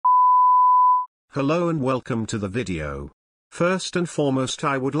Hello and welcome to the video. First and foremost,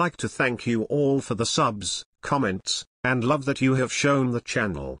 I would like to thank you all for the subs, comments, and love that you have shown the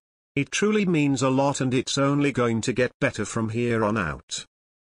channel. It truly means a lot and it's only going to get better from here on out.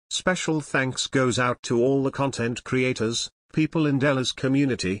 Special thanks goes out to all the content creators, people in Dellor's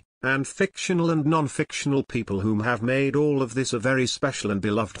community, and fictional and non-fictional people whom have made all of this a very special and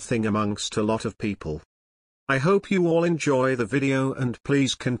beloved thing amongst a lot of people. I hope you all enjoy the video and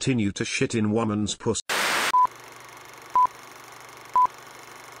please continue to shit in woman's puss.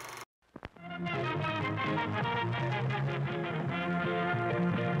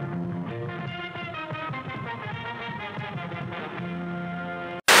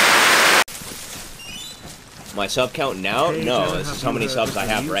 My sub count now? Hey, no, Dellor, this is how many subs I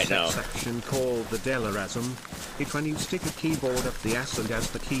have right now. Section called the Dellorism. It's when you stick a keyboard up the ass and as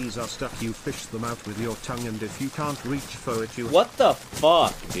the keys are stuck you fish them out with your tongue, and if you can't reach for it you... What the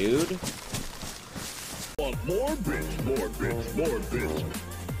fuck, dude? Want more bitch, more bitch, more bitch.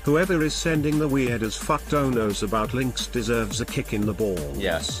 Whoever is sending the weird as fuck donos about links deserves a kick in the balls.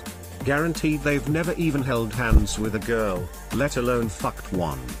 Yes. Guaranteed they've never even held hands with a girl, let alone fucked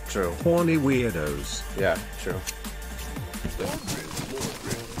one. True. Horny weirdos. Yeah, true.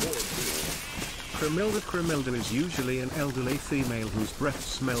 Cremilda is usually an elderly female whose breath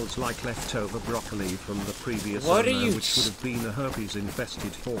smells like leftover broccoli from the previous owner, which would have been a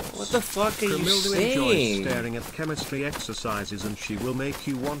herpes-infested horse. What the fuck are you saying? Enjoys staring at chemistry exercises and she will make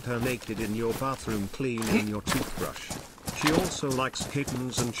you want her naked in your bathroom cleaning your toothbrush. She also likes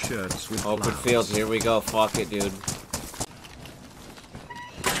kittens and shirts with Open flowers. fields, here we go, fuck it, dude.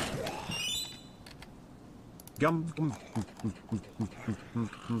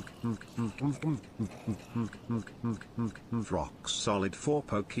 Rock solid for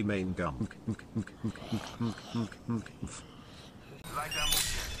Pokemon gum.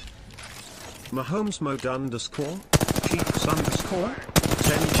 Mahomes mode underscore, Chiefs underscore,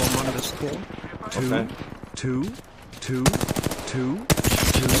 Zenbomb underscore, two.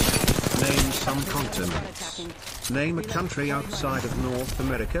 Name some continents. Name a country outside of North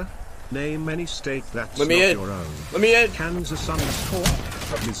America. Name any state that's not your own. Let me in. Kansas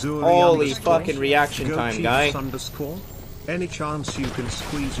underscore, Missouri Holy underscore, fucking reaction Go time, Chiefs guy. underscore. Any chance you can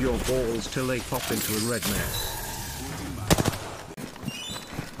squeeze your balls till they pop into a red mess.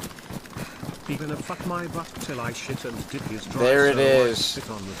 He gonna fuck my butt till I shit and dip his dry. There it so I is. sit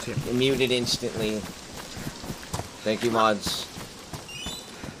on the tip. Muted instantly. Thank you, mods.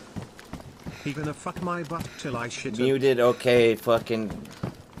 He gonna fuck my butt till I shit. Muted, okay, fucking.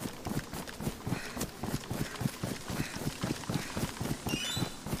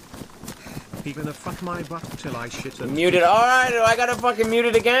 He gonna fuck my butt till I shit. Muted, alright, do I gotta fucking mute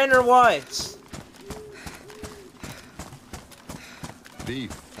it again or what?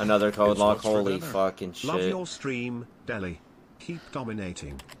 Beef. Another code It's lock, what's for holy dinner. fucking shit. Love your stream, Deli. Keep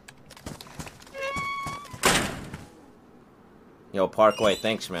dominating. Yo, Parkway,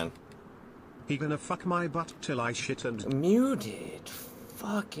 thanks, man. He gonna fuck my butt till I shit and... Muted.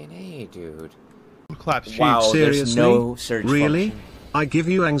 Fucking A, dude. Clap sheep. Wow, there's Seriously? no search Really? function. I give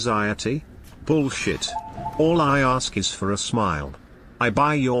you anxiety? Bullshit. All I ask is for a smile. I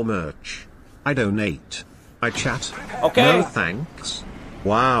buy your merch. I donate. I chat. Okay. No thanks.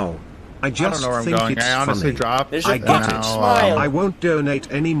 Wow. I just I don't know where I'm think going. it's I honestly funny. dropped. There's your I get fucking it. smile. I won't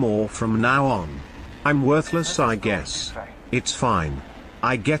donate anymore from now on. I'm worthless, I guess. It's fine.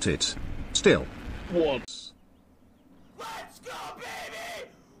 I get it. Still. Once. Let's go, baby!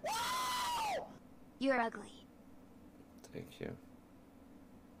 Wow! You're ugly. Thank you.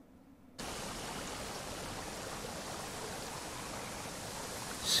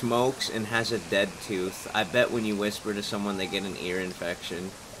 Smokes and has a dead tooth. I bet when you whisper to someone they get an ear infection.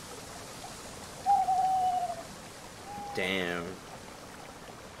 Damn.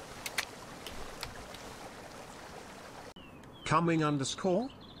 Coming underscore?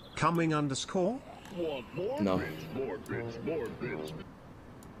 Coming underscore? Want more No. bitch, more bitch, more bitch.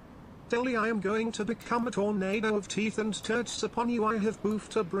 Daily I am going to become a tornado of teeth and turds upon you. I have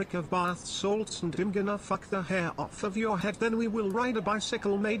boofed a brick of bath salts and I'm gonna fuck the hair off of your head. Then we will ride a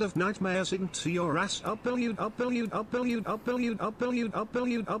bicycle made of nightmares into your ass. Upbillied, upbillied, upbillied, upbillied, upbillied,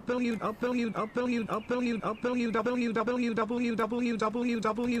 upbillied, upbillied, upbillied, upbillied, upbillied, upbillied,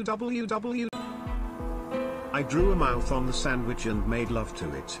 www. I drew a mouth on the sandwich and made love to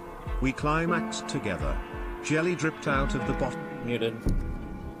it. We climaxed together. Jelly dripped out of the bottom. Muted.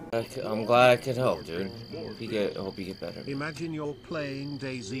 I'm glad I could help, dude. Hope you get better. Imagine you're playing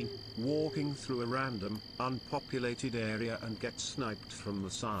Daisy, walking through a random, unpopulated area and get sniped from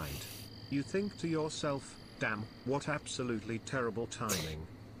the side. You think to yourself, damn, what absolutely terrible timing.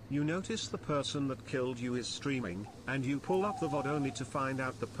 You notice the person that killed you is streaming, and you pull up the VOD only to find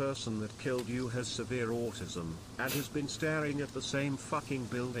out the person that killed you has severe autism, and has been staring at the same fucking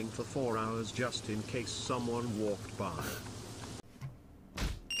building for 4 hours just in case someone walked by.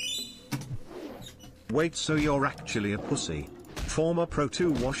 Wait, so you're actually a pussy? Former Pro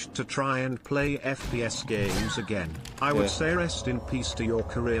 2 washed to try and play FPS games again. I would say rest in peace to your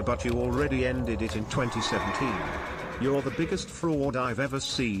career, but you already ended it in 2017. You're the biggest fraud I've ever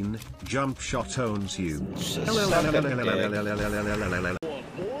seen. Jump shot owns you. More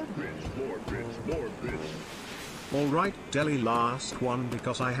bitch. Alright, Delhi, last one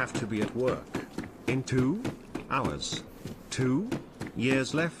because I have to be at work. In 2 hours. 2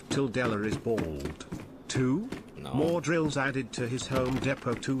 years left till Dellor is bald. 2 more drills added to his Home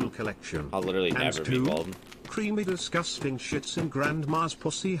Depot tool collection. I'll literally never be bald. Creamy disgusting shits in grandma's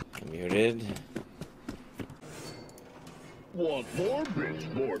pussy. Muted. Want more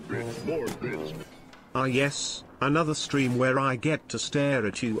bitch, more bitch, more bitch. Ah yes, another stream where I get to stare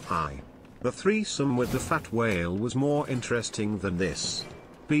at you. The threesome with the fat whale was more interesting than this.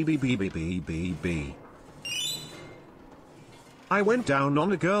 BBBBBBB. I went down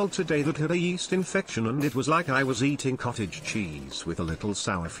on a girl today that had a yeast infection and it was like I was eating cottage cheese with a little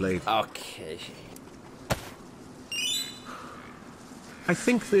sour flavor. Okay. I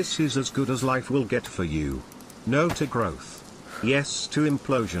think this is as good as life will get for you. No to growth. Yes to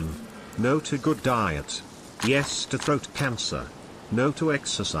implosion. No to good diet. Yes to throat cancer. No to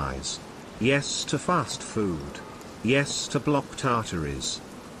exercise. Yes to fast food. Yes to blocked arteries.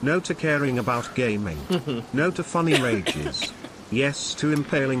 No to caring about gaming. No to funny rages. Yes to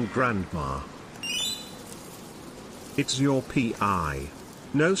impaling grandma. It's your PI.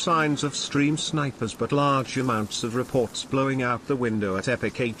 No signs of stream snipers but large amounts of reports blowing out the window at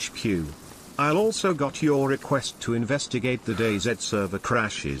Epic HQ. I'll also got your request to investigate the DayZ server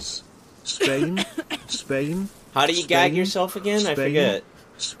crashes. Spain? Spain? How do you gag yourself again? Spain, I forget.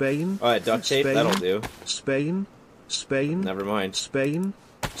 Spain? Alright, duct tape, Spain, that'll do. Spain? Spain? Never mind. Spain?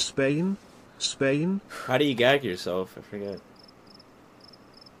 Spain? Spain? How do you gag yourself? I forget.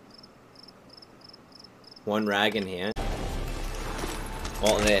 One rag in hand.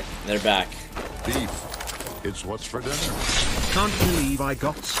 Well, they're back. Beef. It's what's for dinner. Can't believe I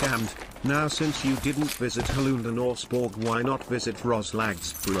got scammed. Now since you didn't visit Halunda nor Sporg, why not visit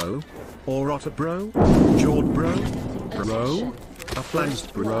Roslags bro? Or Otter bro? Jord bro? Bro? A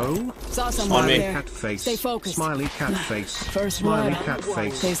flanged bro? Saw someone me. there. Cat face. Stay focused. Smiley cat face. First Smiley blood. cat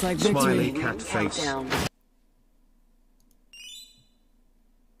face. Tastes like Smiley victory. cat face.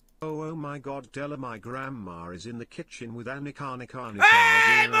 Oh my god, Della, my grandma is in the kitchen with Anika.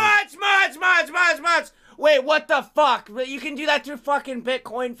 Hey, mods! Wait, what the fuck? You can do that through fucking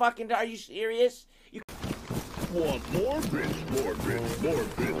Bitcoin, fucking, are you serious? Want more bitch, more bitch, more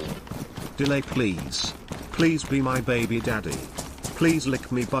bitch. Delay please. Please be my baby daddy. Please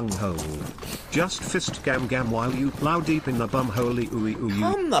lick me bunghole. Just fist gam while you plow deep in the bumholey ooey ooey.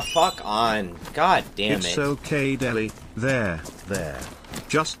 Come the fuck on. God damn it. It's okay, Deli. There.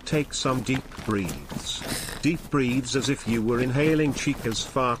 Just take some deep breathes. Deep breathes as if you were inhaling Chica's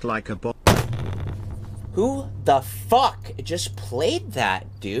fart like a bomb. Who the fuck just played that,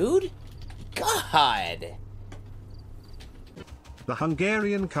 dude? God. The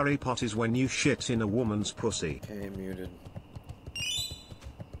Hungarian curry pot is when you shit in a woman's pussy. Okay, muted.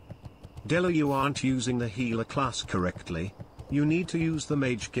 Della, you aren't using the healer class correctly. You need to use the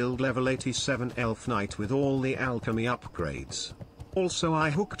Mage Guild level 87 Elf Knight with all the alchemy upgrades. Also, I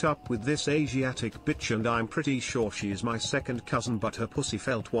hooked up with this Asiatic bitch and I'm pretty sure she's my second cousin, but her pussy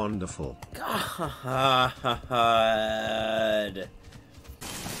felt wonderful. God.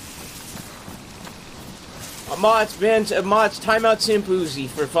 Mods, timeout Simpoozy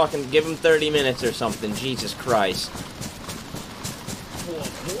for fucking, give him 30 minutes or something, Jesus Christ. Want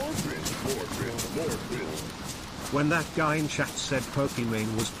more bitch, more bitch, more bitch. When that guy in chat said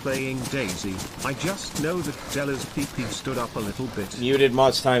Pokemon was playing Daisy, I just know that Della's PP stood up a little bit. Muted,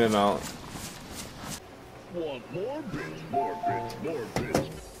 mods, time him out. Want more bitch, more bitch, more bitch.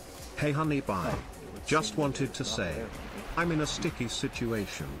 Hey honey bye. Just wanted to say, I'm in a sticky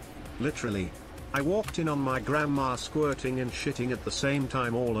situation. Literally. I walked in on my grandma squirting and shitting at the same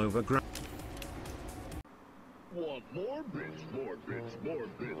time all over Want more bitch, more bitch, more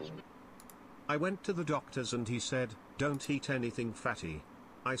bitch. I went to the doctor's and he said, don't eat anything fatty.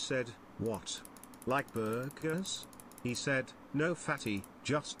 I said, what? Like burgers? He said, no fatty,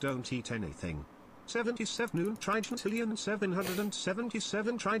 just don't eat anything. 77 trigentillion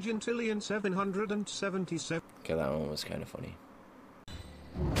 777 trigentillion 777. Okay, that one was kind of funny.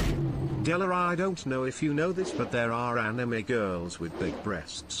 Dellor, I don't know if you know this, but there are anime girls with big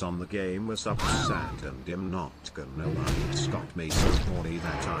breasts on the game. Was up sad, and I'm not gonna lie, it's got me so horny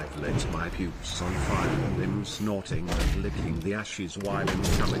that I've lit my pubes on fire and I'm snorting and licking the ashes while I'm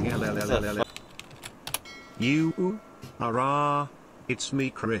coming. LLLLL. You, hurrah! It's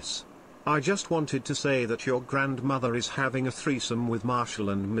me, Chris. I just wanted to say that your grandmother is having a threesome with Marshall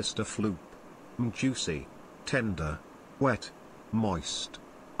and Mr. Floop. Juicy, tender, wet, moist.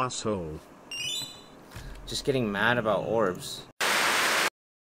 Asshole. Just getting mad about orbs.